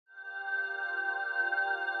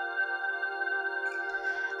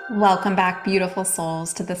Welcome back, beautiful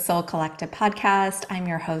souls, to the Soul Collective podcast. I'm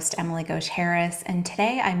your host, Emily Ghosh Harris, and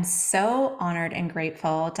today I'm so honored and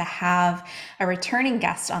grateful to have a returning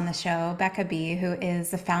guest on the show, Becca Bee, who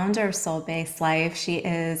is the founder of Soul Based Life. She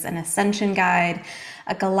is an ascension guide,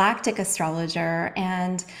 a galactic astrologer,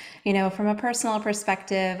 and from a personal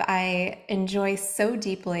perspective, I enjoy so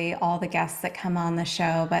deeply all the guests that come on the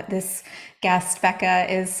show, but this guest,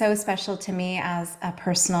 Becca, is so special to me as a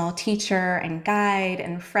personal teacher and guide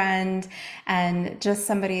and friend, and just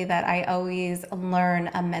somebody that I always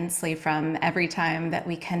learn immensely from every time that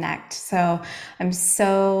we connect. So I'm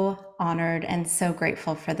so honored and so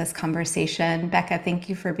grateful for this conversation. Becca, thank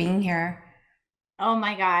you for being here. Oh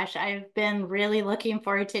my gosh, I've been really looking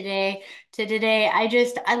forward today.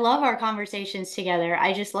 I love our conversations together.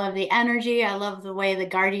 I just love the energy. I love the way the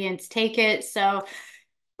guardians take it. So,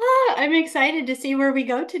 I'm excited to see where we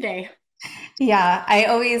go today. Yeah, I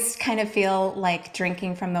always kind of feel like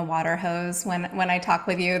drinking from the water hose when I talk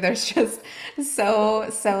with you. There's just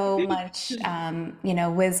so much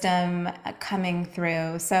wisdom coming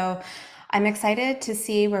through. So I'm excited to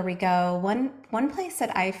see where we go. One place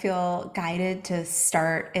that I feel guided to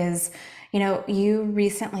start is, you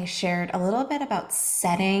recently shared a little bit about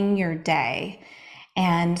setting your day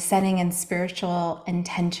and setting in spiritual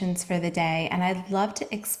intentions for the day. And I'd love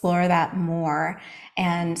to explore that more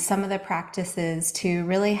and some of the practices to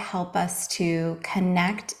really help us to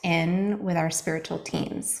connect in with our spiritual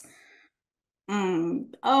teams.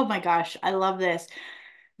 Oh my gosh, I love this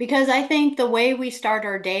because I think the way we start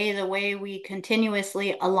our day, the way we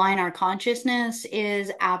continuously align our consciousness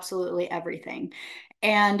is absolutely everything.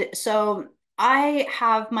 And so I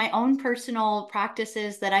have my own personal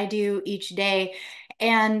practices that I do each day.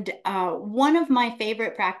 And one of my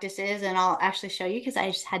favorite practices, and I'll actually show you because I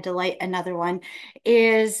just had to light another one,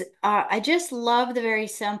 is I just love the very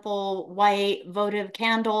simple white votive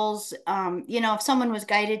candles. If someone was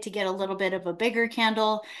guided to get a little bit of a bigger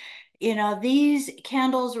candle, these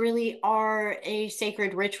candles really are a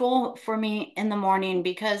sacred ritual for me in the morning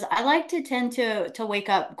because I like to tend to wake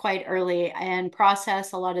up quite early and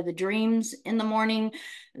process a lot of the dreams in the morning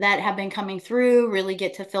that have been coming through, really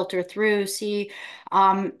get to filter through, see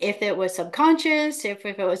if it was subconscious, if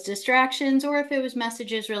it was distractions, or if it was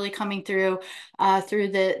messages really coming through through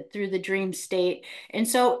the dream state. And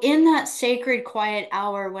so in that sacred quiet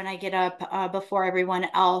hour when I get up before everyone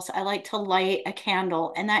else, I like to light a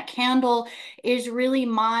candle. And that candle is really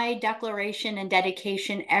my declaration and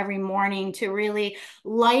dedication every morning to really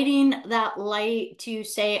lighting that light to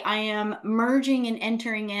say, I am merging and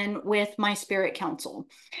entering in with my spirit council.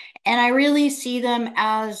 And I really see them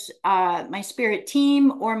as my spirit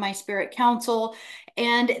team or my spirit council.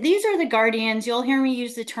 And these are the guardians. You'll hear me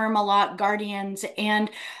use the term a lot, guardians. And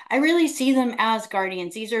I really see them as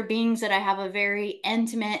guardians. These are beings that I have a very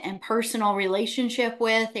intimate and personal relationship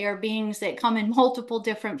with. They are beings that come in multiple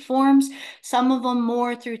different forms, some of them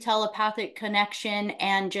more through telepathic connection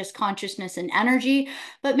and just consciousness and energy.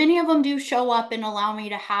 But many of them do show up and allow me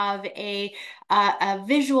to have a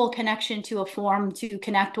visual connection to a form to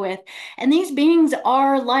connect with. And these beings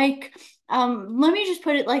are like, let me just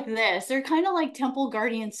put it like this. They're kind of like temple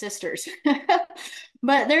guardian sisters,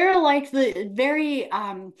 but they're like the very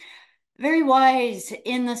wise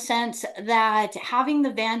in the sense that having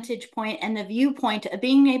the vantage point and the viewpoint of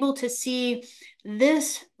being able to see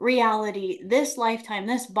this reality, this lifetime,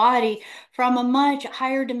 this body from a much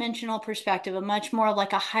higher dimensional perspective, a much more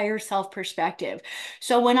like a higher self perspective.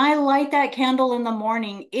 So when I light that candle in the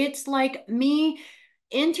morning, it's like me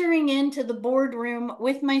entering into the boardroom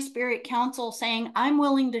with my spirit council saying, I'm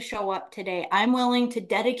willing to show up today. I'm willing to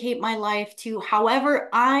dedicate my life to however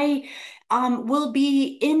I will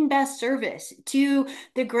be in best service to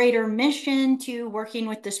the greater mission, to working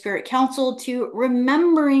with the spirit council, to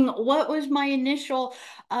remembering what was my initial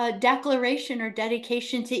declaration or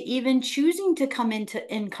dedication to even choosing to come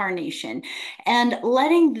into incarnation and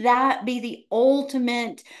letting that be the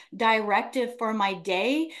ultimate directive for my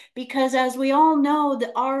day. Because as we all know,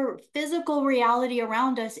 that our physical reality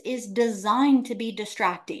around us is designed to be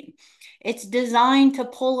distracting. It's designed to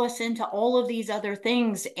pull us into all of these other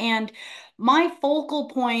things. And my focal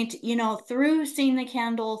point, through seeing the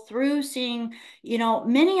candle, through seeing,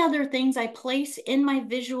 many other things I place in my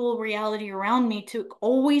visual reality around me to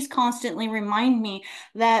always constantly remind me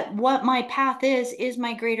that what my path is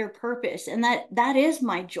my greater purpose and that is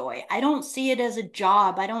my joy. I don't see it as a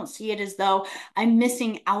job. I don't see it as though I'm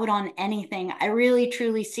missing out on anything. I really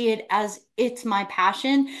truly see it as it's my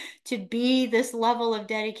passion to be this level of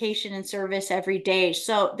dedication and service every day.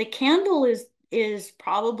 So the candle is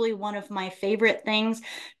probably one of my favorite things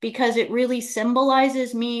because it really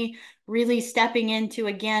symbolizes me really stepping into,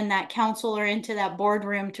 again, that counselor, into that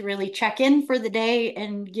boardroom to really check in for the day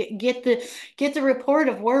and get the report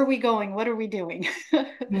of where are we going, what are we doing.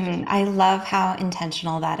 I love how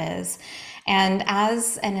intentional that is. And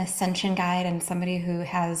as an ascension guide and somebody who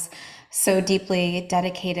has so deeply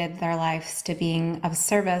dedicated their lives to being of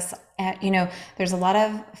service, there's a lot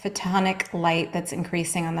of photonic light that's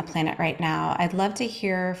increasing on the planet right now. I'd love to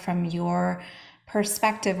hear from your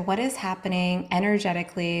perspective what is happening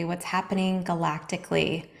energetically, what's happening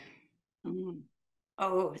galactically. Mm.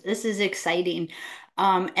 Oh, this is exciting.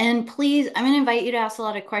 And please, I'm going to invite you to ask a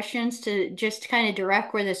lot of questions to just kind of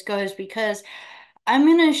direct where this goes, because I'm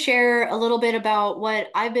going to share a little bit about what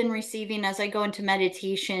I've been receiving as I go into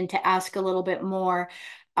meditation to ask a little bit more.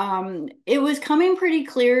 It was coming pretty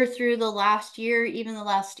clear through the last year, even the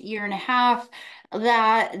last year and a half,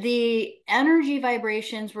 that the energy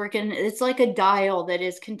vibrations were it's like a dial that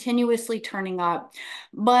is continuously turning up.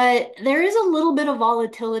 But there is a little bit of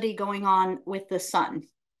volatility going on with the sun.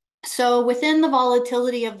 So within the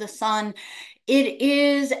volatility of the sun, it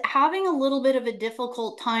is having a little bit of a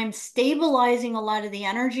difficult time stabilizing a lot of the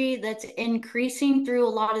energy that's increasing through a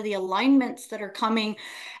lot of the alignments that are coming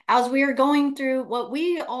as we are going through what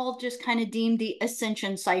we all just kind of deem the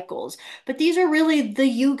ascension cycles. But these are really the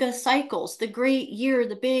yuga cycles, the great year,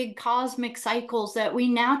 the big cosmic cycles that we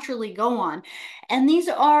naturally go on. And these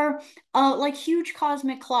are like huge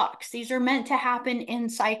cosmic clocks. These are meant to happen in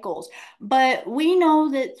cycles. But we know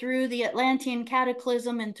that through the Atlantean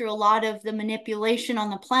cataclysm and through a lot of the manipulation on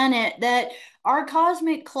the planet, that our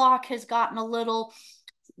cosmic clock has gotten a little,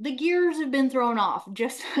 the gears have been thrown off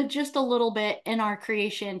just a little bit in our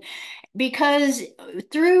creation, because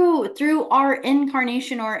through our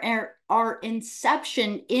incarnation, or our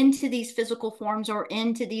inception into these physical forms or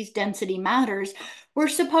into these density matters, we're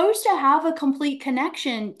supposed to have a complete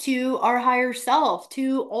connection to our higher self,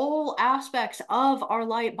 to all aspects of our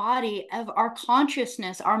light body, of our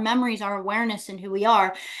consciousness, our memories, our awareness, and who we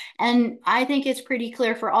are. And I think it's pretty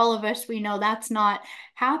clear for all of us, we know that's not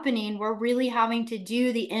happening. We're really having to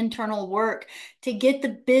do the internal work to get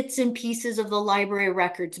the bits and pieces of the library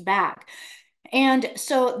records back. And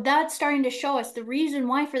so that's starting to show us the reason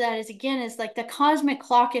why for that is, again, is like the cosmic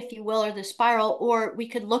clock, if you will, or the spiral, or we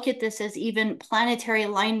could look at this as even planetary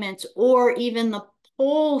alignments, or even the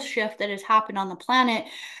pole shift that has happened on the planet,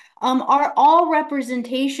 are all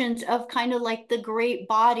representations of kind of like the great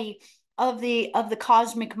body of the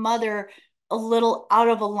cosmic mother a little out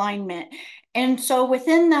of alignment. And so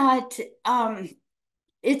within that,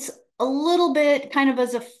 it's a little bit kind of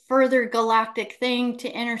as a further galactic thing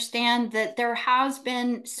to understand that there has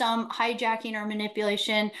been some hijacking or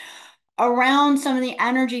manipulation around some of the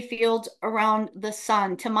energy fields around the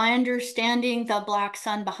sun. To my understanding, the black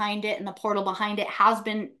sun behind it and the portal behind it has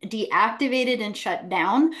been deactivated and shut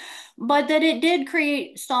down, but that it did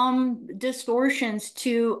create some distortions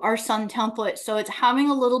to our sun template. So it's having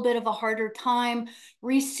a little bit of a harder time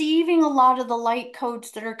receiving a lot of the light codes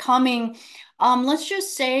that are coming. Let's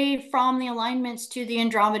just say from the alignments to the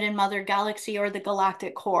Andromedan Mother Galaxy or the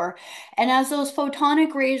galactic core. And as those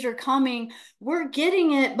photonic rays are coming, we're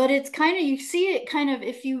getting it, but it's kind of, you see it kind of,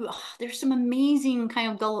 if you, there's some amazing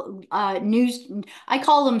kind of news, I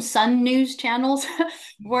call them sun news channels,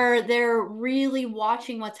 where they're really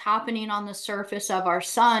watching what's happening on the surface of our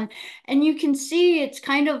sun. And you can see it's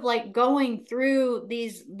kind of like going through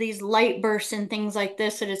these light bursts and things like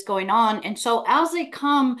this that is going on. And so as they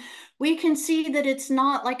come, we can see that it's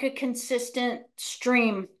not like a consistent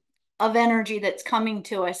stream of energy that's coming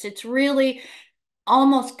to us. It's really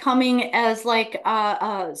almost coming as like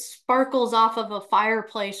sparkles off of a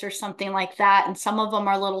fireplace or something like that. And some of them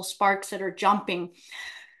are little sparks that are jumping.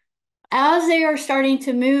 As they are starting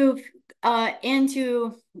to move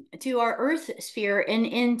into our Earth sphere and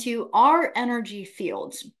into our energy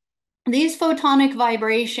fields, these photonic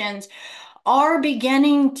vibrations are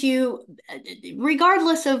beginning to,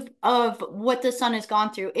 regardless of what the sun has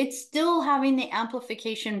gone through, it's still having the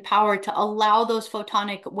amplification power to allow those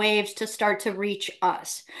photonic waves to start to reach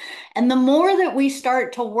us. And the more that we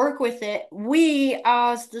start to work with it, we,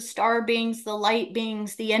 as the star beings, the light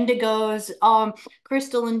beings, the indigos,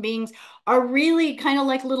 crystalline beings, are really kind of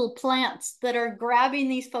like little plants that are grabbing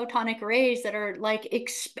these photonic rays that are like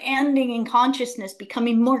expanding in consciousness,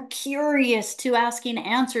 becoming more curious to asking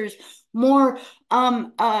answers, more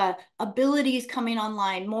abilities coming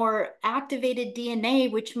online, more activated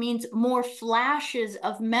DNA, which means more flashes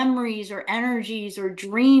of memories or energies or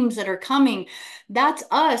dreams that are coming. That's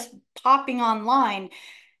us popping online.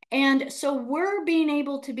 And so we're being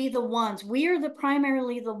able to be the ones, we are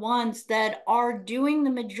primarily the ones that are doing the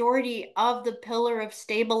majority of the pillar of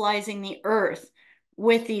stabilizing the earth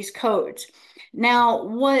with these codes. Now,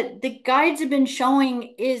 what the guides have been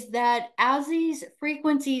showing is that as these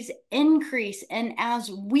frequencies increase and as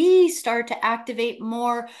we start to activate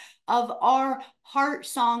more of our heart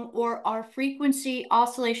song or our frequency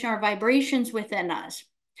oscillation or vibrations within us,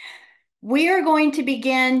 we are going to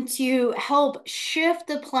begin to help shift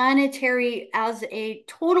the planetary as a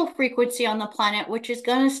total frequency on the planet, which is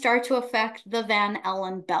going to start to affect the Van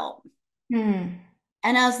Allen belt. Hmm.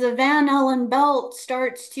 And as the Van Allen belt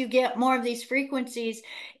starts to get more of these frequencies,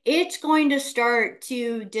 it's going to start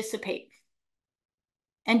to dissipate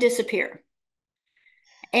and disappear.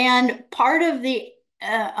 And part of the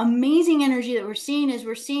amazing energy that we're seeing is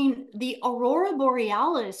we're seeing the aurora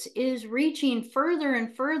borealis is reaching further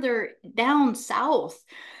and further down south.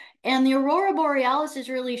 And the aurora borealis is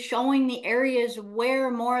really showing the areas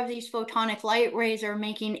where more of these photonic light rays are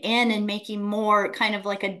making in and making more kind of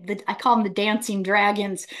like I call them the dancing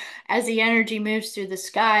dragons as the energy moves through the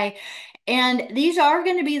sky. And these are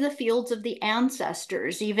going to be the fields of the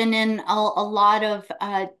ancestors. Even in a lot of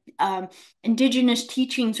indigenous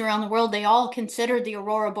teachings around the world, they all consider the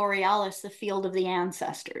aurora borealis the field of the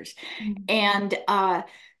ancestors. And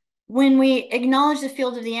when we acknowledge the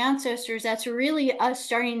field of the ancestors, that's really us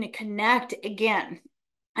starting to connect again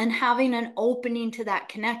and having an opening to that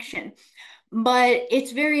connection. But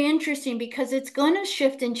it's very interesting because it's going to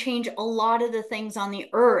shift and change a lot of the things on the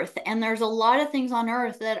earth. And there's a lot of things on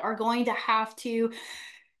earth that are going to have to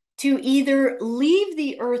either leave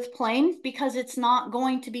the earth plane because it's not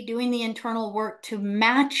going to be doing the internal work to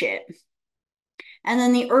match it. And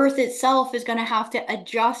then the earth itself is going to have to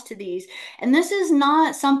adjust to these. And this is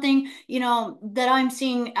not something, that I'm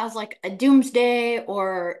seeing as like a doomsday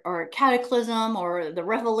or cataclysm or the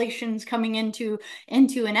revelations coming into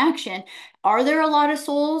an action. Are there a lot of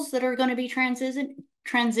souls that are going to be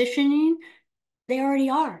transitioning? They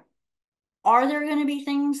already are. Are there going to be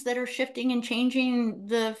things that are shifting and changing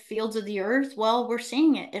the fields of the earth? Well, we're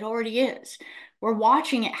seeing it. It already is. We're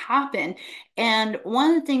watching it happen. And one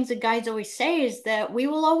of the things the guides always say is that we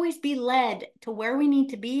will always be led to where we need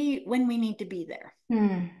to be when we need to be there.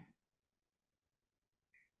 Hmm.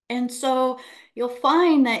 And so you'll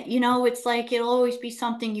find that, it's like it'll always be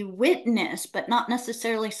something you witness, but not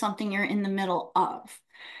necessarily something you're in the middle of,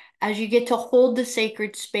 as you get to hold the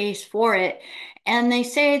sacred space for it. And they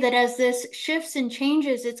say that as this shifts and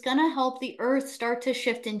changes, it's going to help the earth start to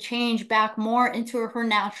shift and change back more into her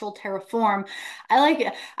natural terra form. I like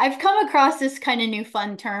it. I've come across this kind of new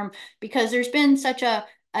fun term because there's been such a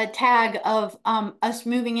tag of us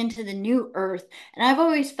moving into the new earth. And I've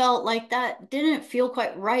always felt like that didn't feel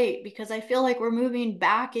quite right because I feel like we're moving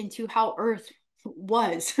back into how earth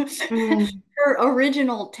was, Hmm. her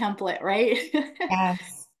original template, right?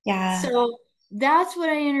 Yes. Yeah. So that's what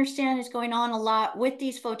I understand is going on a lot with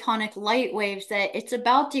these photonic light waves, that it's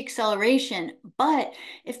about the acceleration. But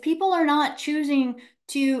if people are not choosing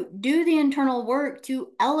to do the internal work to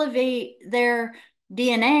elevate their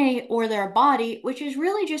DNA or their body, which is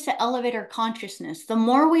really just to elevate our consciousness, the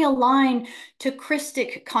more we align to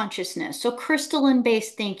Christic consciousness, so crystalline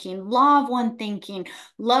based thinking, law of one thinking,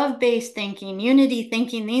 love-based thinking, unity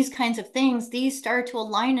thinking, these kinds of things, these start to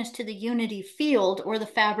align us to the unity field or the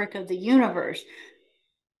fabric of the universe.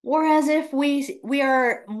 Whereas if we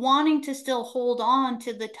are wanting to still hold on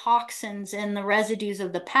to the toxins and the residues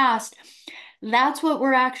of the past, that's what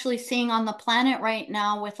we're actually seeing on the planet right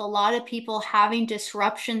now with a lot of people having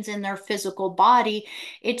disruptions in their physical body.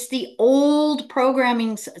 It's the old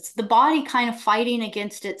programming, it's the body kind of fighting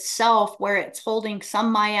against itself, where it's holding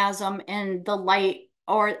some miasm in the light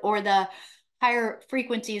or the higher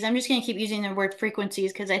frequencies. I'm just going to keep using the word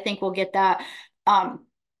frequencies because I think we'll get that.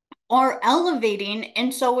 Are elevating.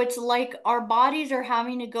 And so it's like our bodies are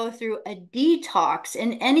having to go through a detox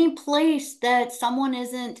in any place that someone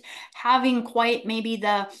isn't having quite maybe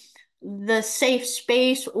the safe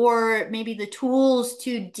space or maybe the tools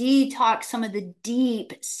to detox some of the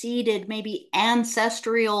deep seated maybe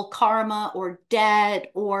ancestral karma or debt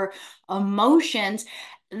or emotions.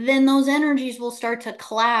 Then those energies will start to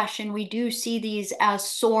clash, and we do see these as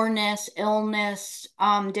soreness, illness,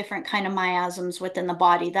 different kind of miasms within the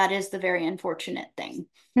body. That is the very unfortunate thing.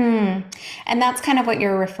 Hmm. And that's kind of what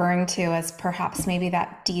you're referring to as perhaps maybe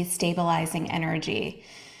that destabilizing energy.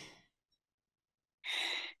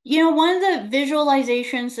 One of the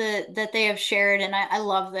visualizations that they have shared, and I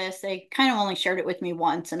love this, they kind of only shared it with me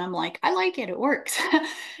once, and I'm like, I like it, it works,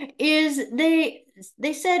 is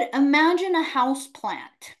they said, imagine a house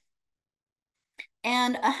plant.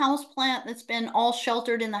 And a house plant that's been all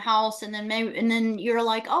sheltered in the house, and then you're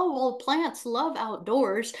like, oh well, plants love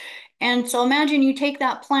outdoors. And so imagine you take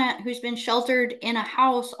that plant who's been sheltered in a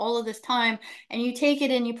house all of this time, and you take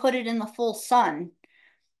it and you put it in the full sun.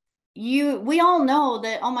 We all know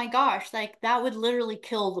that, oh my gosh, like that would literally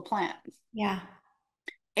kill the plant. Yeah.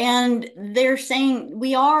 And they're saying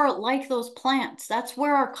we are like those plants. That's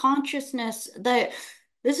where our consciousness, that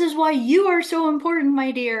this is why you are so important,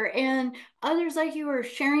 my dear. And others like you are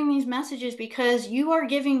sharing these messages because you are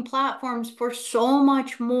giving platforms for so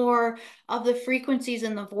much more of the frequencies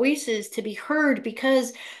and the voices to be heard.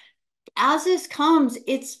 Because as this comes,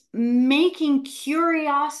 it's making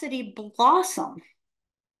curiosity blossom.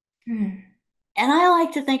 Hmm. And I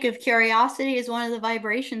like to think of curiosity as one of the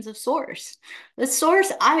vibrations of source. The source,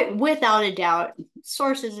 without a doubt,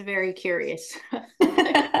 source is a very curious,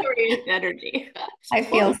 curious energy. I What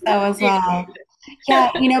feel would so as you well. agree?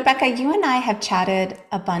 Yeah, Becca, you and I have chatted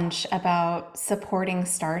a bunch about supporting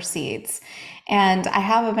star seeds, and I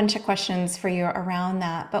have a bunch of questions for you around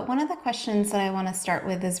that. But one of the questions that I want to start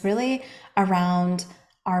with is really around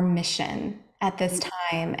our mission at this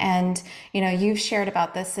time. And, you've shared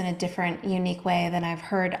about this in a different, unique way than I've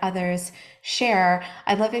heard others share.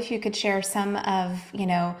 I'd love if you could share some of,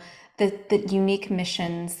 the unique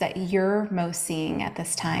missions that you're most seeing at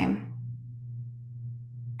this time.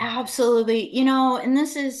 Absolutely. And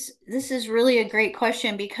this is really a great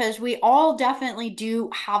question because we all definitely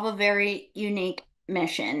do have a very unique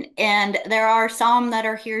mission. And there are some that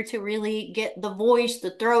are here to really get the voice,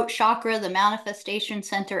 the throat chakra, the manifestation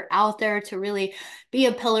center out there to really be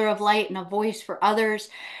a pillar of light and a voice for others.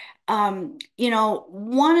 One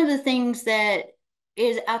of the things that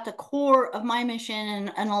is at the core of my mission,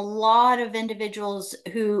 and a lot of individuals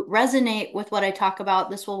who resonate with what I talk about,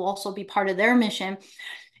 this will also be part of their mission,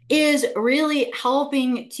 is really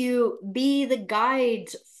helping to be the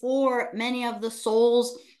guides for many of the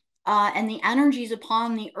souls and the energies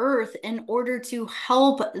upon the earth in order to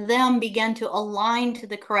help them begin to align to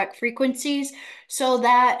the correct frequencies so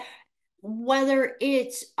that whether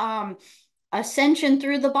it's ascension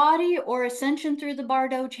through the body or ascension through the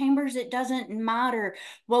Bardo chambers, it doesn't matter.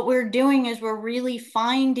 What we're doing is we're really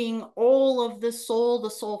finding all of the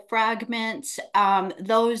soul fragments,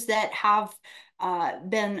 those that have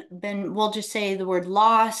been, we'll just say the word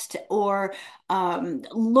lost or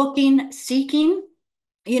looking, seeking,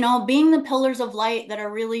 being the pillars of light that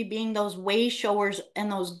are really being those way showers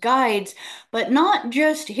and those guides, but not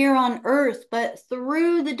just here on earth, but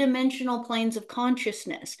through the dimensional planes of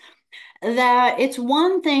consciousness. That it's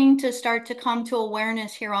one thing to start to come to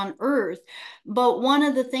awareness here on earth, but one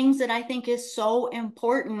of the things that I think is so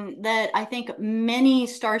important that I think many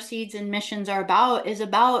star seeds and missions are about is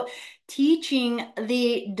about teaching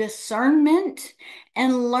the discernment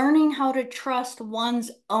and learning how to trust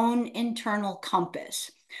one's own internal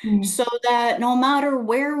compass. Mm. So that no matter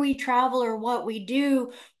where we travel or what we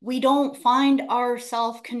do, we don't find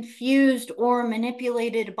ourselves confused or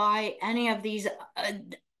manipulated by any of these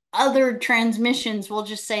other transmissions, we'll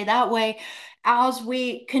just say that way, as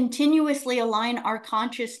we continuously align our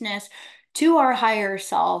consciousness to our higher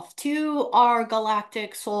self, to our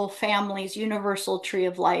galactic soul families, universal tree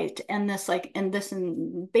of light, and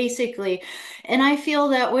and basically, and I feel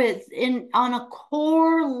that on a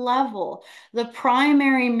core level, the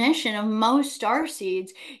primary mission of most star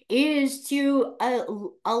seeds is to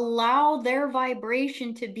allow their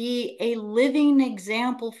vibration to be a living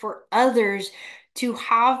example for others to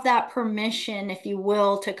have that permission, if you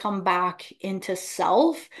will, to come back into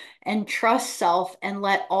self and trust self and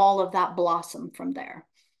let all of that blossom from there.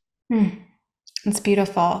 Mm. It's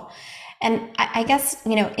beautiful. And I guess,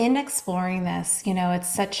 in exploring this,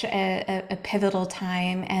 it's such a pivotal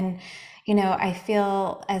time. And, I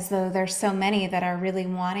feel as though there's so many that are really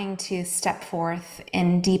wanting to step forth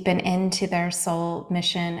and deepen into their soul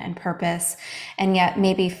mission and purpose, and yet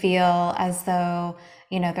maybe feel as though,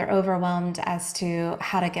 they're overwhelmed as to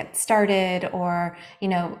how to get started, or,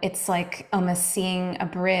 it's like almost seeing a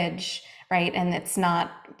bridge, right? And it's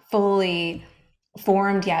not fully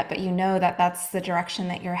formed yet, but that that's the direction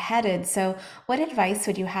that you're headed. So, what advice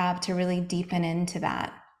would you have to really deepen into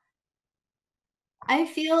that? I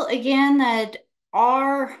feel again that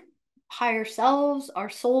our higher selves, our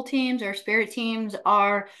soul teams, our spirit teams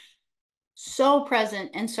are so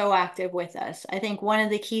present and so active with us. I think one of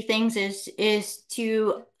the key things is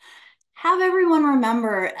to have everyone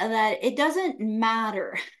remember that it doesn't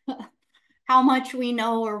matter how much we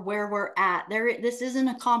know or where we're at. This isn't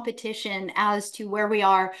a competition as to where we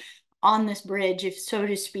are on this bridge, if so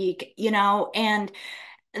to speak, and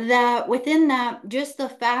that within that, just the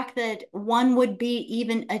fact that one would be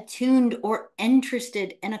even attuned or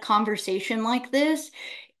interested in a conversation like this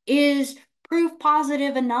is proof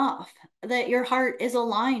positive enough that your heart is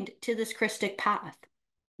aligned to this Christic path.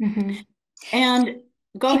 Hmm. And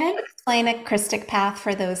go Can you ahead. explain a Christic path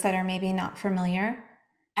for those that are maybe not familiar?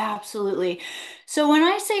 Absolutely. So when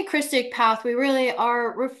I say Christic path, we really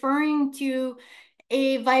are referring to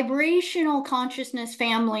a vibrational consciousness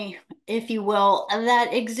family, if you will,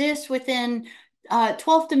 that exists within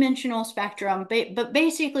 12th dimensional spectrum. But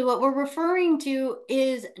basically, what we're referring to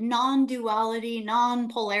is non-duality,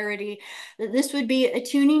 non-polarity, that this would be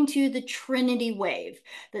attuning to the Trinity wave,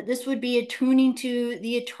 that this would be attuning to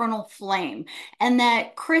the eternal flame, and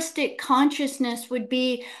that Christic consciousness would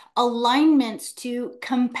be alignments to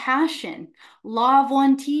compassion, law of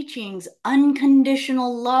one teachings,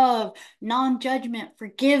 unconditional love, non-judgment,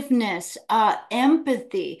 forgiveness,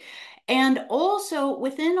 empathy. And also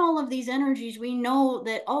within all of these energies, we know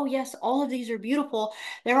that, oh, yes, all of these are beautiful.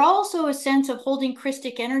 They're also a sense of holding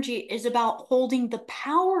Christic energy is about holding the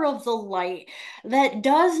power of the light that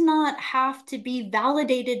does not have to be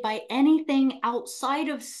validated by anything outside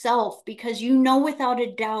of self, because you know without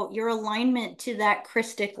a doubt your alignment to that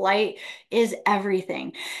Christic light is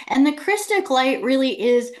everything. And the Christic light really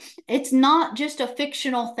is, it's not just a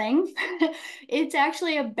fictional thing. It's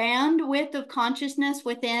actually a bandwidth of consciousness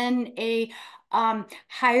within a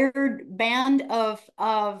higher band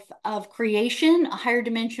of creation, a higher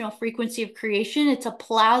dimensional frequency of creation. It's a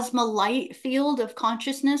plasma light field of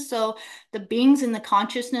consciousness. So the beings in the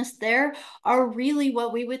consciousness there are really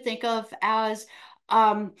what we would think of as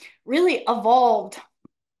really evolved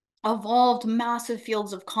massive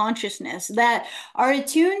fields of consciousness that are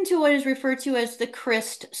attuned to what is referred to as the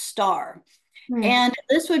Christ star. Mm. And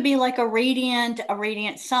this would be like a radiant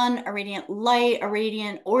sun, a radiant light, a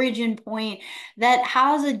radiant origin point that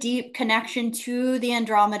has a deep connection to the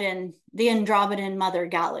Andromedan mother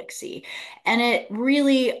galaxy. And it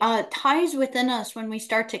really ties within us when we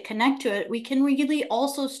start to connect to it. We can really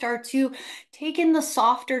also start to take in the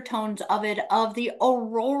softer tones of it, of the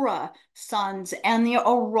aurora suns and the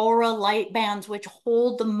aurora light bands, which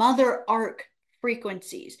hold the mother arc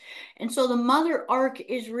frequencies. And so the mother arc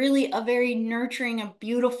is really a very nurturing and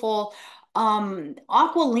beautiful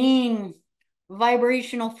aquiline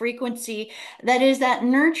vibrational frequency that is that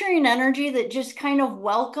nurturing energy that just kind of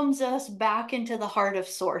welcomes us back into the heart of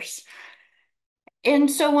source. And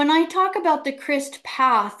so when I talk about the Christ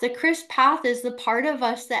path is the part of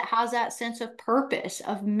us that has that sense of purpose,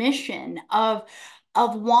 of mission,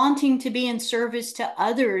 of wanting to be in service to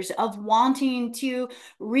others, of wanting to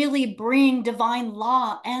really bring divine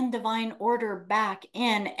law and divine order back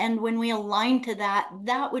in. And when we align to that,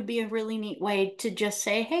 that would be a really neat way to just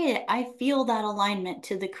say, hey, I feel that alignment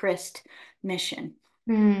to the Christ mission.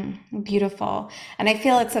 Beautiful. And I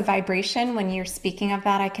feel it's a vibration. When you're speaking of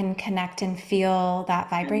that, I can connect and feel that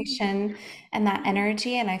vibration and that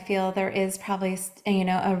energy. And I feel there is probably,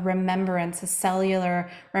 a remembrance, a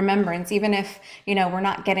cellular remembrance, even if, we're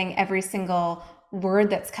not getting every single word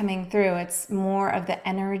that's coming through. It's more of the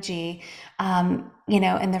energy, and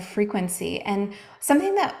the frequency. And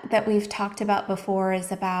something that we've talked about before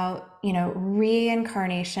is about,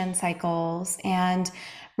 reincarnation cycles and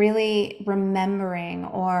really remembering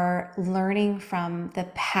or learning from the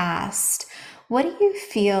past. What do you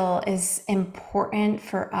feel is important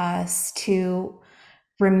for us to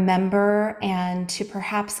remember and to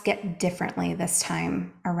perhaps get differently this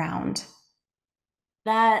time around?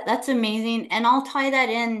 That's amazing. And I'll tie that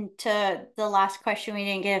in to the last question we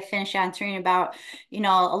didn't get to finish answering about, a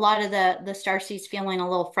lot of the starseeds feeling a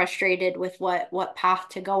little frustrated with what path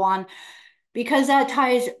to go on, because that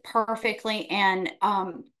ties perfectly. And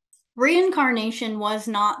reincarnation was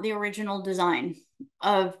not the original design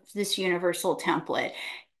of this universal template.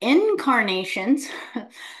 Incarnations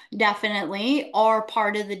definitely are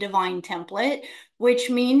part of the divine template, which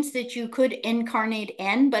means that you could incarnate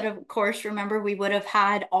in, but of course, remember, we would have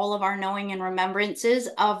had all of our knowing and remembrances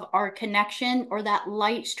of our connection or that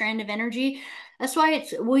light strand of energy. That's why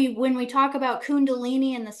when we talk about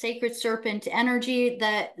Kundalini and the sacred serpent energy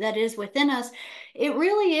that is within us, it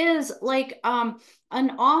really is like an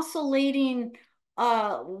oscillating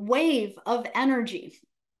wave of energy.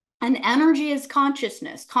 And energy is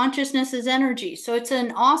consciousness. Consciousness is energy. So it's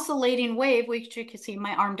an oscillating wave, which you can see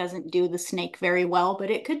my arm doesn't do the snake very well,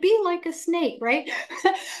 but it could be like a snake, right?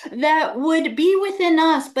 That would be within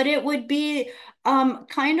us, but it would be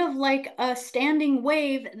kind of like a standing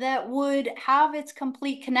wave that would have its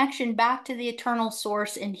complete connection back to the eternal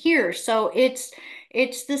source in here. So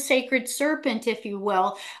It's the sacred serpent, if you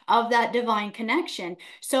will, of that divine connection.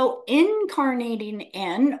 So, incarnating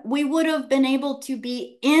in, we would have been able to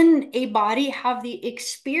be in a body, have the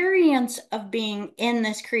experience of being in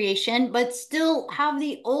this creation, but still have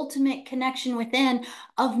the ultimate connection within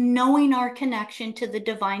of knowing our connection to the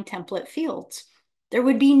divine template fields. There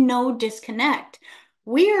would be no disconnect.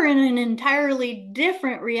 We are in an entirely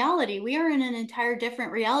different reality. We are in an entire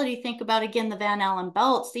different reality. Think about again the Van Allen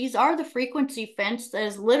belts. These are the frequency fence that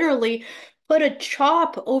has literally put a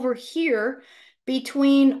chop over here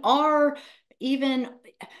between our even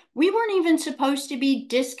we weren't even supposed to be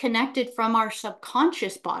disconnected from our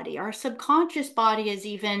subconscious body. Our subconscious body is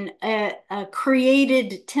even a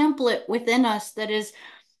created template within us that is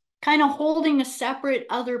kind of holding a separate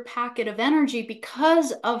other packet of energy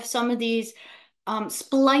because of some of these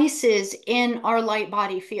splices in our light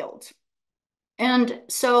body fields. And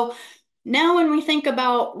so now when we think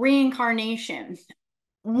about reincarnation,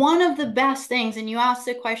 one of the best things, and you asked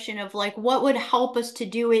the question of like, what would help us to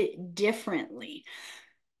do it differently?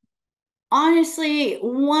 Honestly,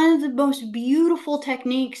 one of the most beautiful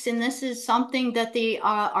techniques, and this is something that the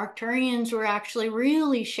Arcturians were actually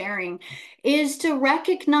really sharing, is to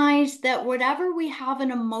recognize that whatever we have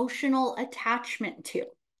an emotional attachment to,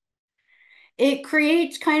 it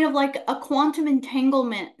creates kind of like a quantum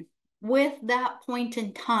entanglement with that point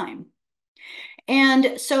in time.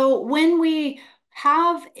 And so when we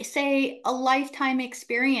have, say, a lifetime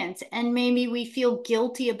experience and maybe we feel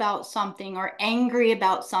guilty about something or angry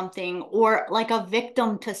about something or like a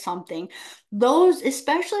victim to something, those,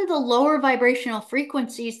 especially the lower vibrational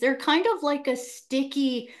frequencies, they're kind of like a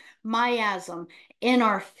sticky miasm in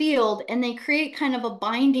our field and they create kind of a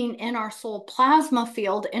binding in our soul plasma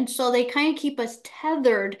field. And so they kind of keep us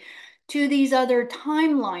tethered to these other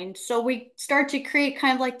timelines. So we start to create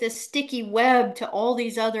kind of like this sticky web to all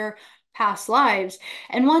these other past lives.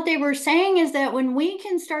 And what they were saying is that when we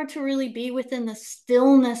can start to really be within the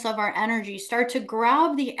stillness of our energy, start to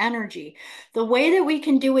grab the energy, the way that we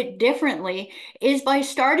can do it differently is by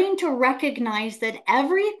starting to recognize that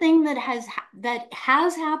everything that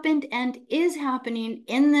has happened and is happening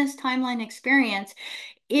in this timeline experience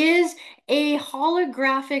is a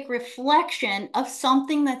holographic reflection of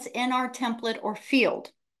something that's in our template or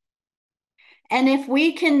field. And if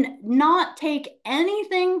we can not take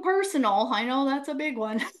anything personal, I know that's a big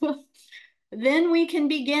one, then we can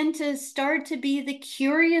begin to start to be the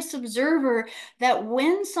curious observer that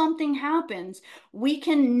when something happens, we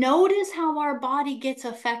can notice how our body gets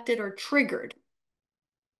affected or triggered.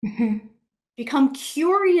 Mhm. Become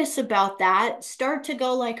curious about that, start to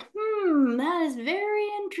go like, that is very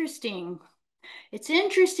interesting. It's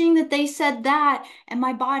interesting that they said that and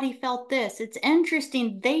my body felt this. It's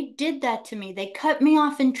interesting they did that to me. They cut me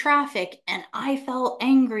off in traffic and I felt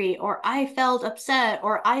angry or I felt upset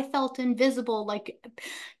or I felt invisible, like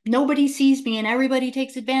nobody sees me and everybody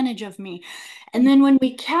takes advantage of me. And then when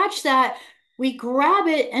we catch that, we grab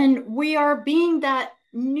it and we are being that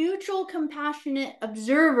neutral, compassionate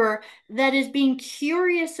observer that is being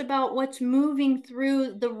curious about what's moving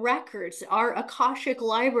through the records, our Akashic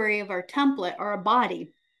library of our template, our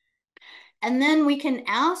body. And then we can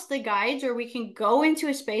ask the guides, or we can go into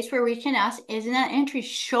a space where we can ask, isn't that entry?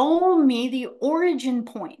 Show me the origin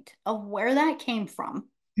point of where that came from.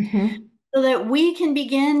 Mhm. So that we can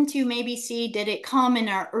begin to maybe see, did it come in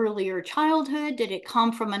our earlier childhood? Did it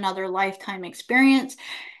come from another lifetime experience?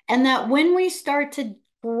 And that when we start to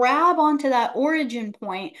grab onto that origin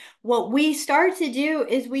point, what we start to do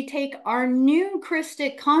is we take our new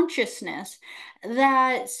Christic consciousness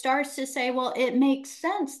that starts to say, well, it makes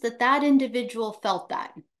sense that that individual felt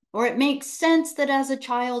that, or it makes sense that as a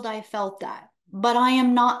child I felt that, but I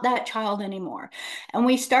am not that child anymore. And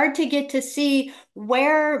we start to get to see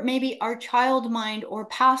where maybe our child mind or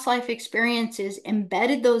past life experiences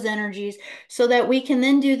embedded those energies so that we can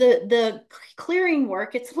then do the clearing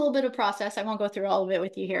work. It's a little bit of process. I won't go through all of it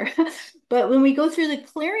with you here. But when we go through the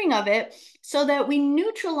clearing of it, so that we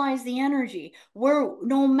neutralize the energy, where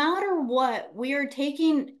no matter what, we are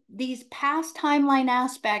taking these past timeline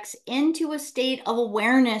aspects into a state of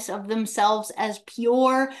awareness of themselves as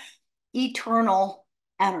pure, eternal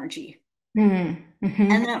energy. Mhm.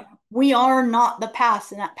 And Mhm. that we are not the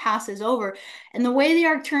past and that past is over. And the way the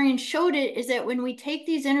Arcturian showed it is that when we take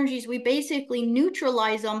these energies, we basically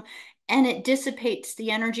neutralize them and it dissipates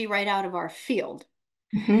the energy right out of our field.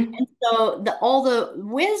 Mhm. And so all the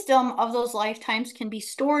wisdom of those lifetimes can be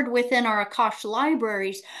stored within our Akash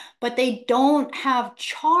libraries, but they don't have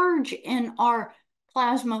charge in our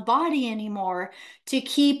plasma body anymore to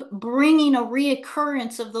keep bringing a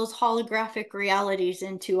reoccurrence of those holographic realities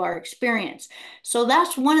into our experience. So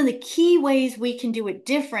that's one of the key ways we can do it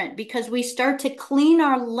different, because we start to clean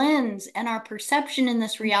our lens and our perception in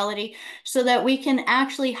this reality so that we can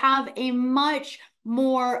actually have a much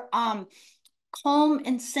more calm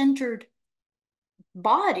and centered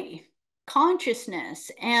body, consciousness,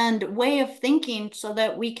 and way of thinking, so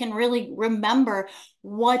that we can really remember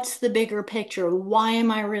what's the bigger picture. Why am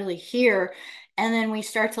I really here? And then we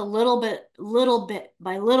start to little bit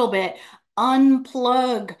by little bit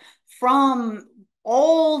unplug from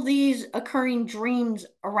all these occurring dreams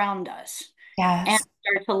around us and Yes.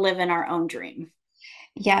 start to live in our own dream.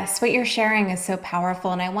 Yes, what you're sharing is so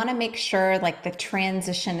powerful. And I want to make sure like the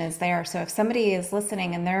transition is there. So if somebody is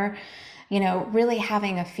listening and they're, really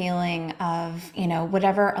having a feeling of,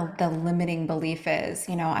 whatever the limiting belief is,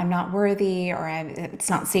 I'm not worthy, or it's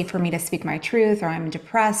not safe for me to speak my truth, or I'm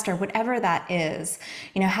depressed, or whatever that is,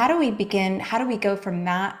 how do we begin? How do we go from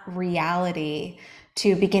that reality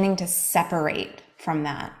to beginning to separate from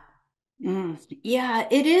that? Yeah,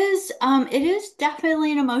 it is. It is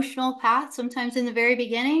definitely an emotional path. Sometimes in the very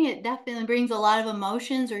beginning, it definitely brings a lot of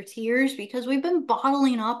emotions or tears because we've been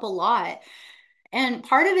bottling up a lot. And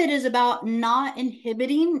part of it is about not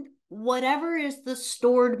inhibiting whatever is the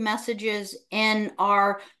stored messages in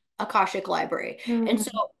our Akashic library. And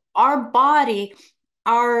so Mm, our body,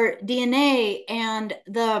 our DNA, and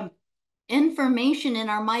the information in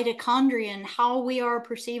our mitochondria and how we are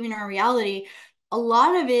perceiving our reality, a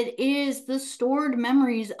lot of it is the stored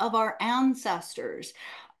memories of our ancestors.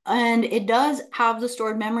 And it does have the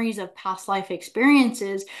stored memories of past life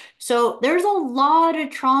experiences. So there's a lot of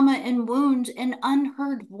trauma and wounds and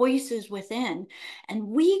unheard voices within. And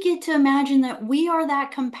we get to imagine that we are that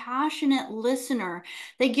compassionate listener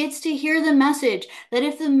that gets to hear the message. That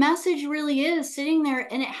if the message really is sitting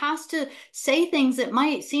there and it has to say things that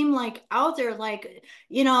might seem like out there, like,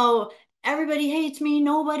 everybody hates me,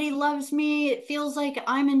 nobody loves me, it feels like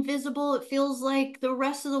I'm invisible, it feels like the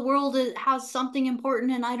rest of the world has something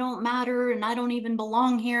important and I don't matter and I don't even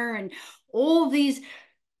belong here, and all of these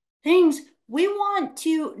things. We want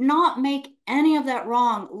to not make any of that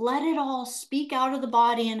wrong. Let it all speak out of the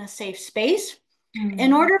body in a safe space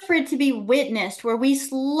in mm, order for it to be witnessed, where we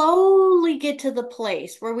slowly get to the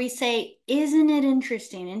place where we say, isn't it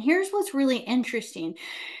interesting? And here's what's really interesting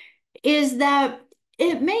is that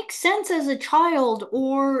it makes sense as a child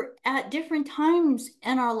or at different times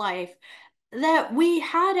in our life that we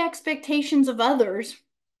had expectations of others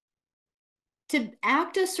to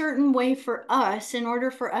act a certain way for us in order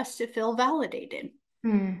for us to feel validated.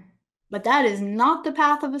 mm, But that is not the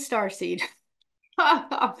path of a starseed.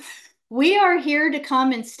 We are here to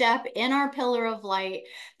come and step in our pillar of light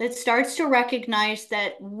that starts to recognize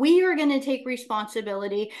that we are going to take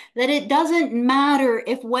responsibility, that it doesn't matter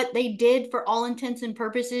if what they did, for all intents and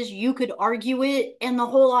purposes, you could argue it and the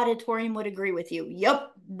whole auditorium would agree with you.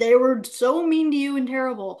 Yep, they were so mean to you and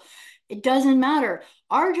terrible. It doesn't matter.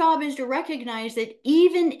 Our job is to recognize that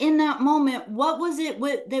even in that moment, what was it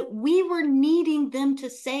that we were needing them to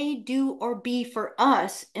say, do, or be for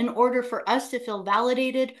us in order for us to feel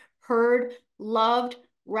validated, heard, loved,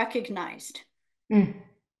 recognized. mm.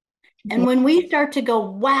 And when we start to go,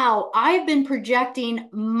 wow, I've been projecting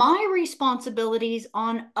my responsibilities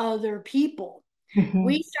on other people, Yeah.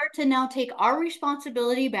 we start to now take our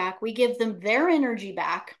responsibility back. We give them their energy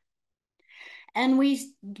back, and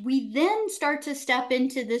we then start to step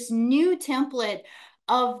into this new template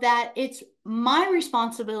of that it's my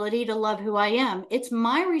responsibility to love who I am. It's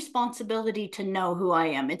my responsibility to know who I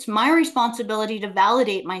am. It's my responsibility to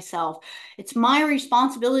validate myself. It's my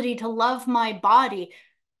responsibility to love my body,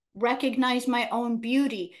 recognize my own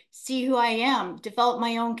beauty, see who I am, develop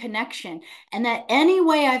my own connection. And that any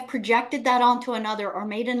way I've projected that onto another or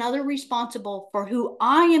made another responsible for who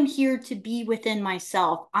I am here to be within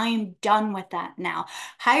myself, I am done with that now.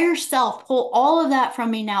 Higher self, pull all of that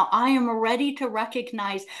from me now. I am ready to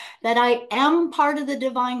recognize that I am part of the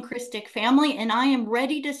divine Christic family, and I am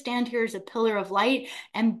ready to stand here as a pillar of light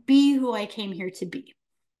and be who I came here to be.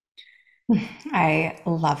 I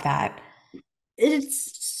love that.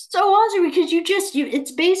 It's so awesome because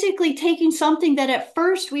it's basically taking something that at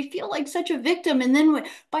first we feel like such a victim, and then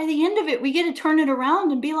by the end of it we get to turn it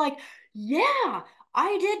around and be like, yeah,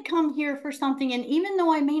 I did come here for something, and even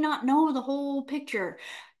though I may not know the whole picture,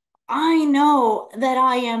 I know that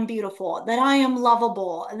I am beautiful, that I am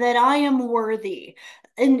lovable, that I am worthy.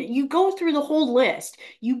 And you go through the whole list.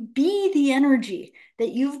 You be the energy that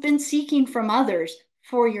you've been seeking from others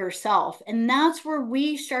for yourself. And that's where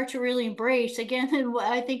we start to really embrace again. And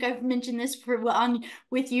I think I've mentioned this on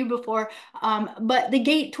with you before, but the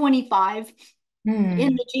gate 25 in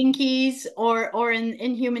Mm. the Gene Keys or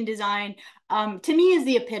in human design, to me is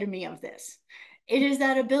the epitome of this. It is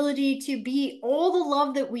that ability to be all the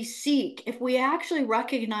love that we seek if we actually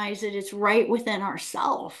recognize that it's right within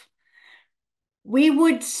ourselves. We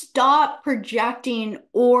would stop projecting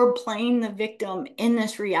or playing the victim in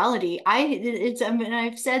this reality. I mean,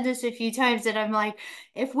 I've said this a few times that I'm like,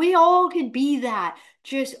 if we all could be that,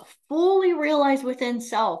 just fully realize within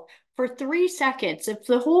self for 3 seconds, if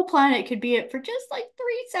the whole planet could be it for just like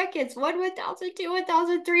 3 seconds, 1,000, 2,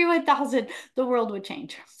 1,000, 3, 1,000, the world would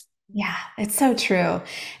change. Yeah, it's so true.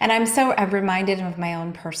 And I'm reminded of my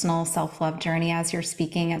own personal self-love journey as you're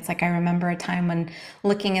speaking. It's like I remember a time when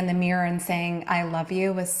looking in the mirror and saying, I love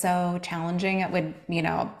you was so challenging. It would,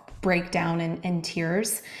 break down in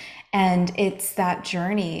tears. And it's that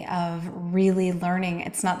journey of really learning.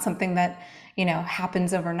 It's not something that,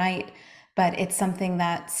 happens overnight, but it's something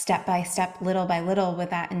that step by step, little by little, with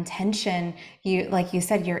that intention, like you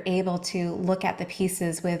said, you're able to look at the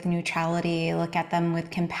pieces with neutrality, look at them with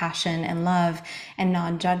compassion and love and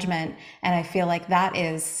non-judgment. And I feel like that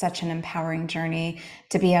is such an empowering journey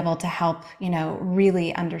to be able to help,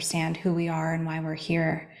 really understand who we are and why we're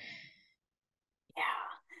here. Yeah.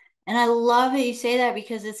 And I love that you say that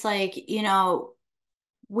because it's like,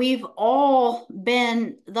 we've all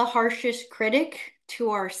been the harshest critic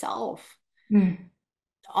to ourselves. Mm.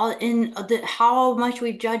 In how much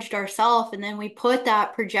we've judged ourselves, and then we put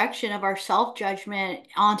that projection of our self-judgment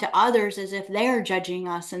onto others as if they're judging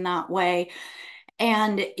us in that way.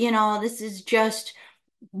 And this is just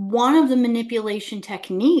one of the manipulation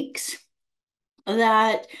techniques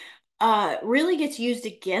that really gets used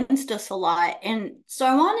against us a lot. And so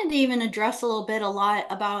I wanted to even address a lot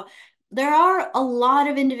about there are a lot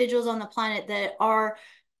of individuals on the planet that are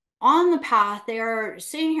on the path. They are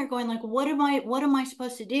sitting here going like, what am I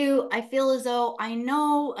supposed to do? I feel as though I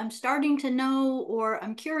know, I'm starting to know, or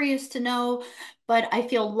I'm curious to know, but I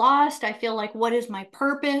feel lost. I feel like, what is my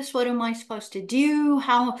purpose? What am I supposed to do?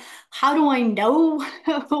 How do I know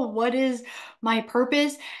what is my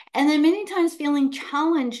purpose? And then many times feeling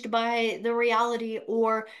challenged by the reality,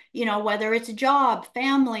 or whether it's a job,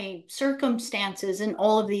 family, circumstances, and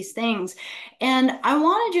all of these things. And I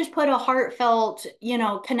want to just put a heartfelt,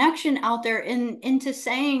 connection out there into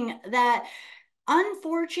saying that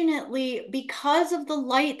unfortunately, because of the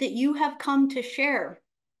light that you have come to share,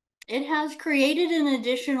 it has created an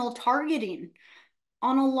additional targeting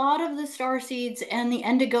on a lot of the star seeds and the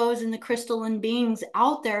indigos and the crystalline beings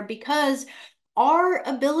out there, because our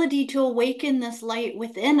ability to awaken this light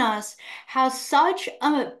within us has such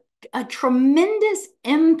a tremendous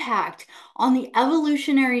impact on the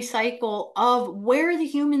evolutionary cycle of where the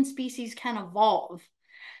human species can evolve,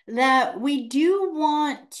 that we do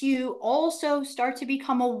want to also start to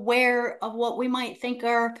become aware of what we might think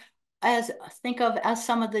of as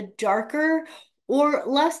some of the darker or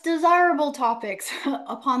less desirable topics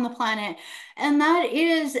upon the planet. And that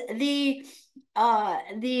is the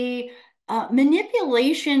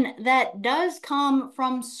manipulation that does come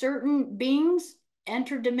from certain beings,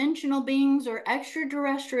 interdimensional beings or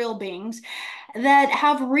extraterrestrial beings, that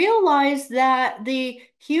have realized that the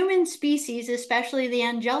human species, especially the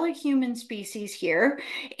angelic human species here,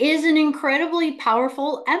 is an incredibly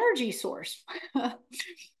powerful energy source.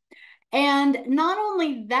 And not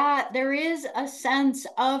only that, there is a sense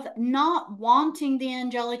of not wanting the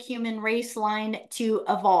angelic human race line to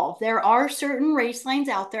evolve. There are certain race lines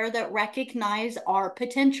out there that recognize our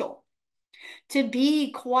potential to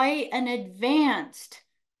be quite an advanced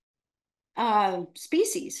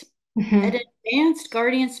species, an Mhm. advanced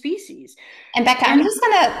guardian species. And Becca, I'm And just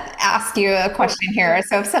going to ask you a oh, question here.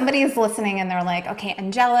 So if somebody is listening and they're like, okay,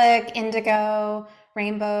 angelic, indigo,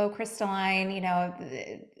 rainbow, crystalline,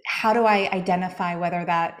 how do I identify whether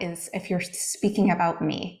that is, if you're speaking about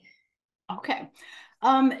me? okay.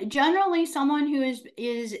 Generally, someone who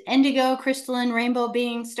is indigo, crystalline, rainbow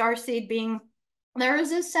being, starseed being, there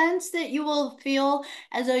is a sense that you will feel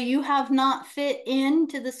as though you have not fit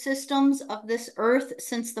into the systems of this earth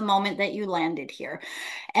since the moment that you landed here.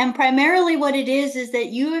 And primarily, what it is that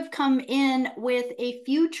you have come in with a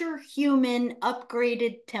future human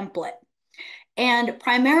upgraded template. And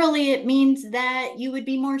primarily, it means that you would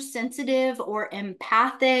be more sensitive or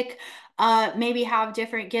empathic, maybe have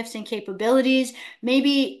different gifts and capabilities.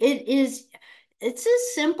 Maybe it's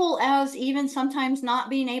as simple as even sometimes not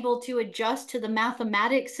being able to adjust to the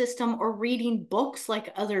mathematics system or reading books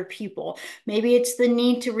like other people. Maybe it's the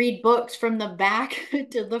need to read books from the back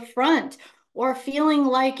to the front. or feeling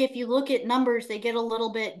like if you look at numbers, they get a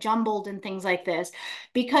little bit jumbled and things like this,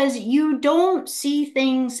 because you don't see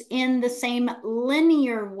things in the same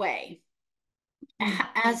linear way Mm.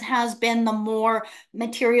 as has been the more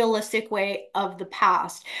materialistic way of the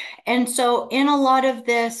past. And so, in a lot of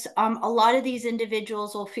this, a lot of these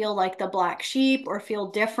individuals will feel like the black sheep or feel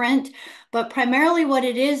different. But primarily, what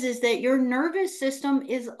it is that your nervous system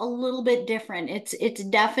is a little bit different. It's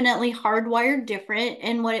definitely hardwired different.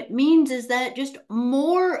 And what it means is that just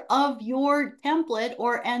more of your template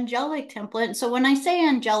or angelic template. So, when I say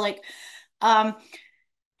angelic, um,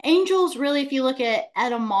 angels, really, if you look at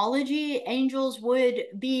etymology, angels would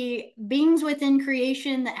be beings within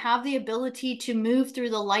creation that have the ability to move through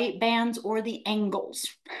the light bands or the angles.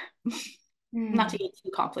 Not to Mm. get too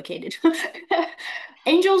complicated.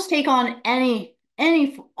 Angels take on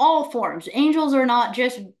all forms. Angels are not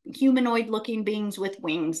just humanoid looking beings with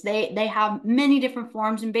wings. They have many different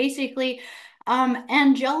forms, and basically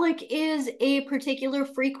angelic is a particular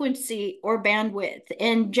frequency or bandwidth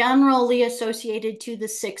and generally associated to the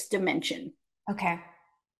sixth dimension. Okay.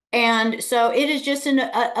 And so it is just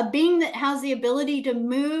a being that has the ability to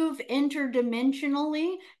move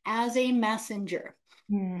interdimensionally as a messenger.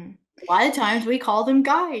 Mm. A lot of times we call them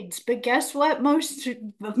guides, but guess what? Most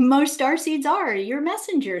starseeds are. You're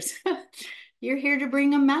messengers. You're here to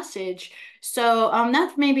bring a message. So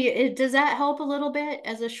that's maybe it. Does that help a little bit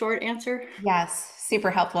as a short answer? Yes,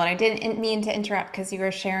 super helpful. And I didn't mean to interrupt because you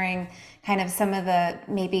were sharing kind of some of the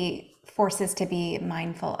maybe forces to be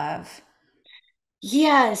mindful of.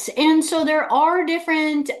 Yes, and so there are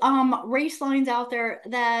different race lines out there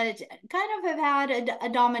that kind of have had a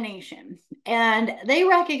domination, and they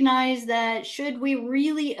recognize that should we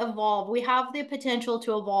really evolve, we have the potential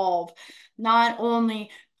to evolve, not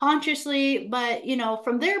only consciously, but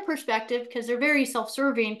from their perspective, because they're very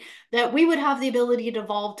self-serving, that we would have the ability to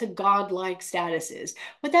evolve to godlike statuses.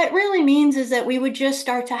 What that really means is that we would just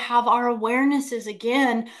start to have our awarenesses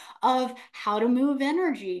again of how to move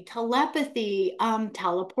energy, telepathy,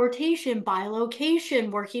 teleportation, bilocation,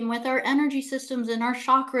 working with our energy systems and our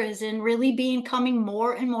chakras, and really becoming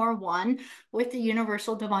more and more one with the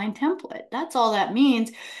universal divine template. That's all that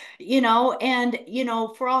means, and,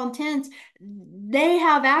 for all intents, they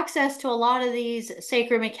have access to a lot of these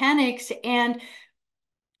sacred mechanics and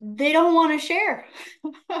they don't want to share.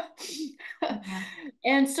 Yeah.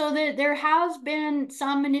 And so there has been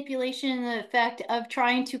some manipulation in the effect of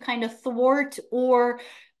trying to kind of thwart or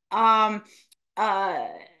um, uh,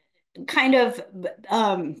 kind of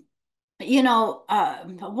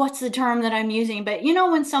what's the term that I'm using? But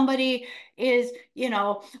when somebody is,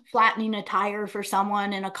 flattening a tire for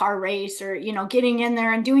someone in a car race or, getting in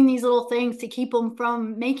there and doing these little things to keep them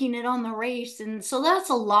from making it on the race. And so that's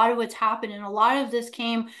a lot of what's happened. And a lot of this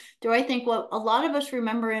came through, I think, what a lot of us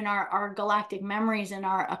remember in our galactic memories in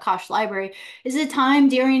our Akash library is a time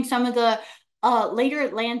during some of the later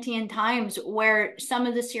Atlantean times where some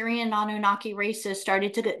of the Syrian Anunnaki races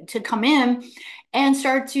started to come in and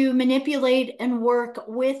start to manipulate and work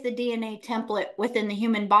with the DNA template within the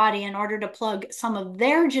human body in order to plug some of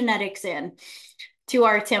their genetics in to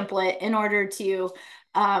our template in order to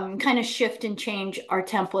kind of shift and change our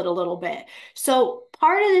template a little bit. So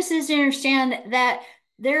part of this is to understand that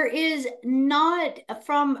there is not,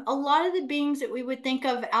 from a lot of the beings that we would think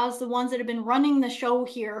of as the ones that have been running the show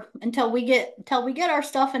here until we get our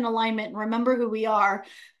stuff in alignment and remember who we are.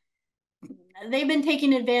 They've been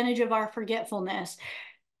taking advantage of our forgetfulness.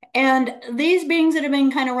 And these beings that have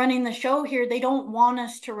been kind of running the show here, they don't want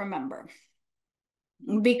us to remember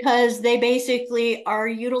because they basically are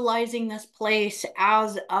utilizing this place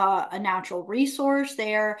as a natural resource.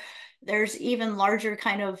 There's even larger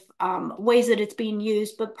kind of ways that it's being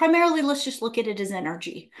used, but primarily let's just look at it as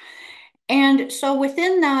energy. And so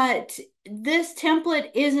within that, this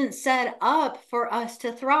template isn't set up for us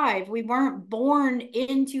to thrive. We weren't born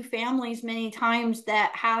into families many times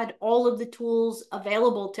that had all of the tools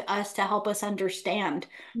available to us to help us understand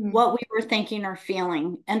Mm. what we were thinking or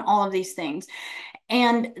feeling and all of these things.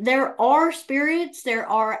 And there are spirits, there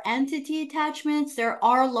are entity attachments, there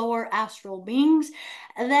are lower astral beings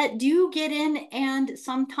that do get in and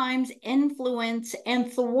sometimes influence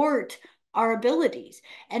and thwart our abilities.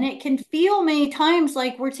 And it can feel many times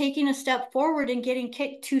like we're taking a step forward and getting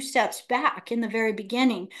kicked two steps back in the very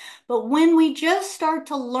beginning. But when we just start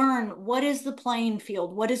to learn what is the playing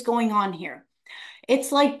field, what is going on here,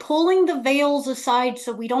 it's like pulling the veils aside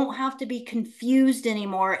so we don't have to be confused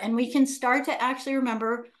anymore. And we can start to actually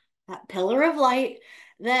remember that pillar of light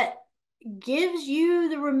that gives you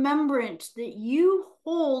the remembrance that you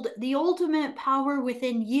hold the ultimate power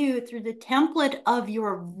within you through the template of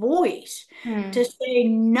your voice to Mm. say,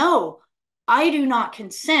 no, I do not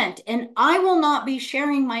consent, and I will not be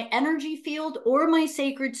sharing my energy field or my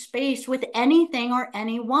sacred space with anything or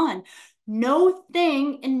anyone. No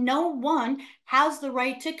thing and no one has the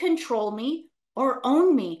right to control me or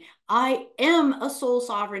own me. I am a soul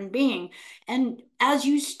sovereign being. And as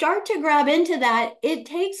you start to grab into that, it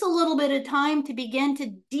takes a little bit of time to begin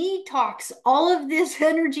to detox all of this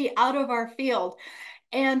energy out of our field.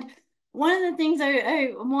 And one of the things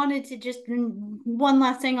I wanted to just one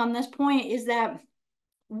last thing on this point is that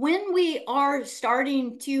when we are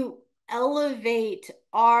starting to elevate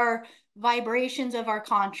our vibrations of our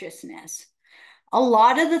consciousness, a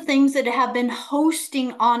lot of the things that have been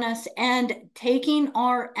hosting on us and taking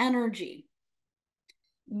our energy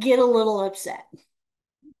get a little upset.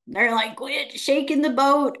 They're like, quit shaking the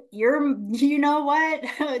boat. You know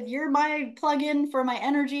what? You're my plug-in for my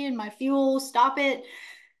energy and my fuel. Stop it.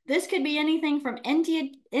 This could be anything from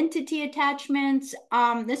entity attachments.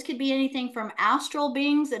 This could be anything from astral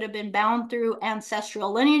beings that have been bound through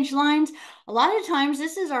ancestral lineage lines. A lot of times,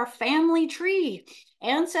 this is our family tree.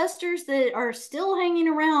 Ancestors that are still hanging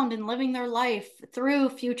around and living their life through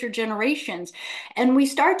future generations. And we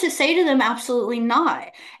start to say to them, absolutely not.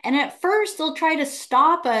 And at first, they'll try to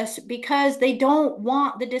stop us because they don't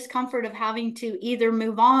want the discomfort of having to either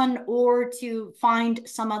move on or to find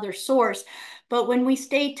some other source. But when we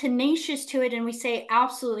stay tenacious to it and we say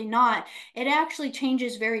absolutely not, it actually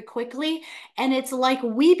changes very quickly. And it's like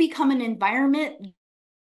we become an environment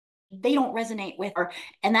they don't resonate with,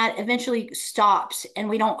 and that eventually stops, and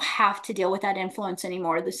we don't have to deal with that influence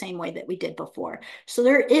anymore the same way that we did before. So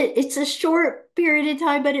it's a short period of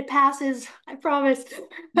time, but it passes, I promise.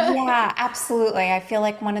 Yeah, absolutely. I feel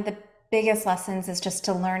like one of the biggest lessons is just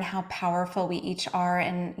to learn how powerful we each are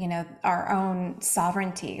and, our own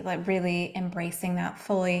sovereignty, like really embracing that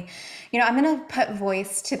fully. I'm going to put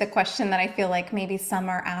voice to the question that I feel like maybe some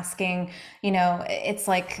are asking. It's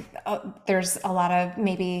like there's a lot of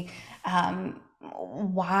maybe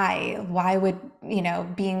why would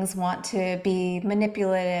beings want to be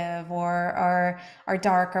manipulative or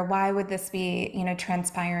dark, or why would this be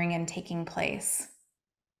transpiring and taking place?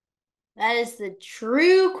 That is the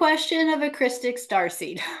true question of a Christic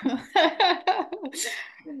starseed.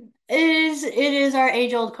 It is our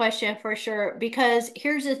age-old question for sure, because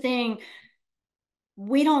here's the thing,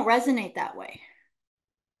 we don't resonate that way.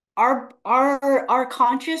 Our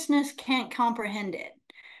consciousness can't comprehend it.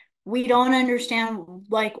 We don't understand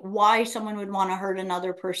like why someone would want to hurt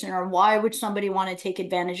another person, or why would somebody want to take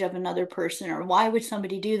advantage of another person, or why would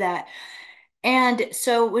somebody do that. And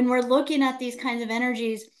so when we're looking at these kinds of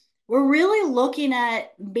energies, we're really looking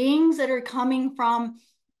at beings that are coming from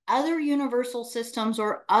other universal systems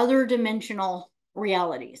or other dimensional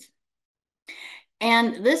realities.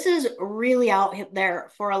 And this is really out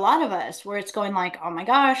there for a lot of us, where it's going like, oh my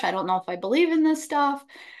gosh, I don't know if I believe in this stuff.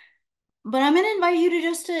 But I'm going to invite you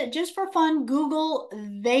to just for fun, Google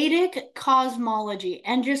Vedic cosmology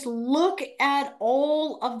and just look at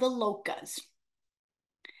all of the lokas.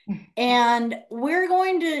 And we're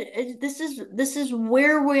going to this is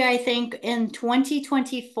where we, I think, in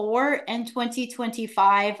 2024 and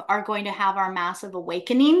 2025 are going to have our massive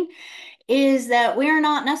awakening, is that we're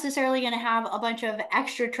not necessarily going to have a bunch of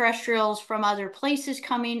extraterrestrials from other places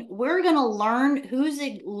coming. We're going to learn who's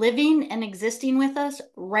living and existing with us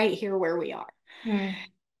right here where we are. Hmm.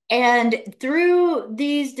 And through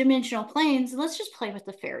these dimensional planes, let's just play with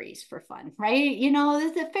the fairies for fun, right?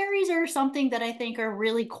 The fairies are something that I think are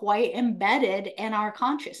really quite embedded in our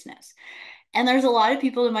consciousness. And there's a lot of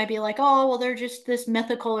people that might be like, oh, well, they're just this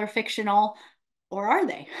mythical or fictional, or are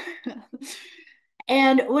they?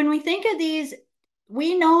 And when we think of these,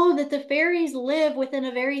 we know that the fairies live within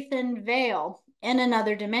a very thin veil in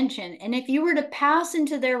another dimension. And if you were to pass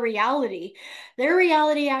into their reality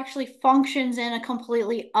actually functions in a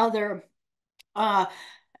completely other uh,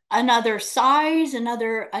 another size,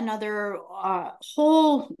 another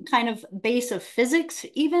whole kind of base of physics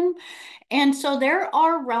even. And so there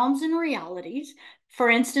are realms and realities. For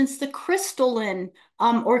instance, the crystalline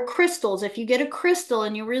or crystals. If you get a crystal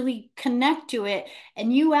and you really connect to it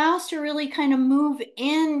and you ask to really kind of move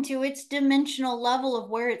into its dimensional level of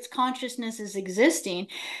where its consciousness is existing,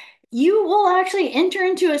 you will actually enter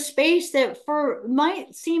into a space that for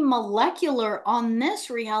might seem molecular on this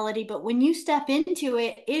reality, but when you step into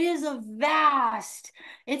it, it is a vast,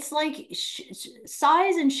 it's like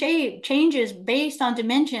size and shape changes based on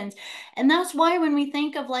dimensions. And that's why when we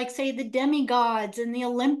think of, like, say, the demigods and the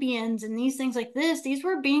Olympians and these things like this, these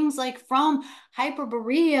were beings like from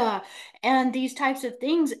Hyperborea and these types of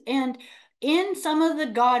things. And in some of the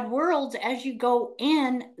god worlds, as you go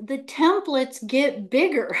in, the templates get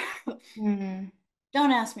bigger. Hmm.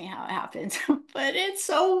 Don't ask me how it happens, but it's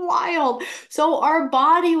so wild. So our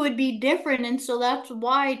body would be different, and so that's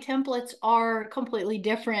why templates are completely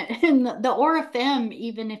different. And the Aura Femme,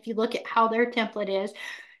 even if you look at how their template is,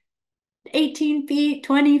 18 feet,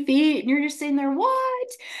 20 feet, and you're just sitting there, what?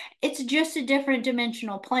 It's just a different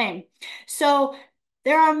dimensional plane. So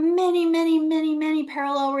there are many, many, many, many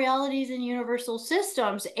parallel realities in universal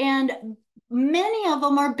systems, and many of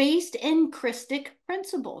them are based in Christic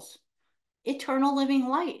principles, eternal living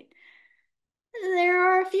light. There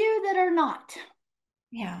are a few that are not.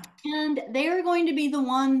 Yeah. And they are going to be the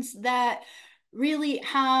ones that really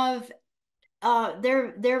have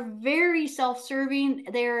they're very self-serving.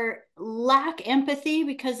 They're lack empathy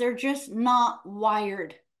because they're just not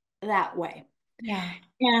wired that way. Yeah.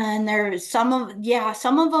 And there's some of, yeah,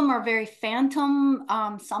 some of them are very phantom.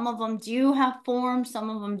 Some of them do have form.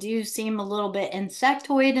 Some of them do seem a little bit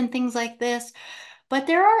insectoid and things like this. But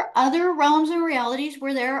there are other realms and realities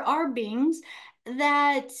where there are beings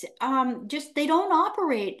that just they don't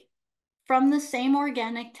operate from the same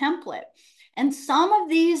organic template. And some of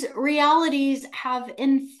these realities have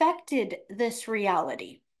infected this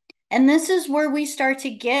reality. And this is where we start to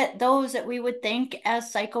get those that we would think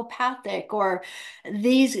as psychopathic, or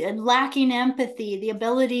these lacking empathy, the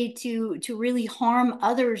ability to really harm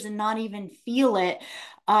others and not even feel it,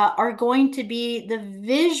 are going to be the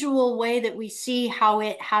visual way that we see how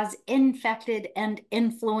it has infected and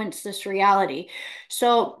influenced this reality.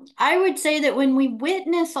 So I would say that when we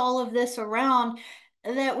witness all of this around,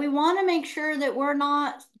 that we want to make sure that we're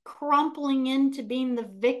not crumpling into being the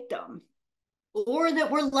victim, or that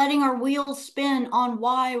we're letting our wheels spin on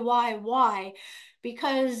why,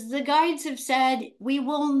 because the guides have said we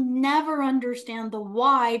will never understand the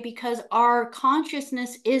why because our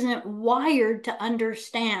consciousness isn't wired to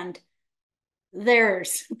understand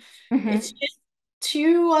theirs. It's Hmm. just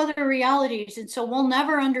two other realities. And so we'll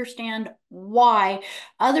never understand why,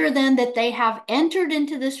 other than that they have entered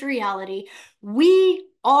into this reality. We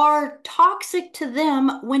are toxic to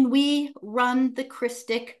them when we run the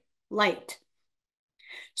Christic light.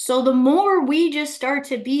 So the more we just start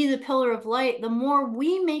to be the pillar of light, the more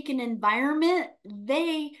we make an environment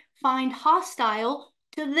they find hostile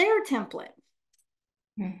to their template.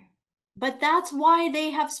 But that's why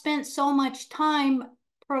they have spent so much time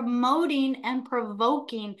promoting and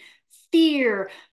provoking fear,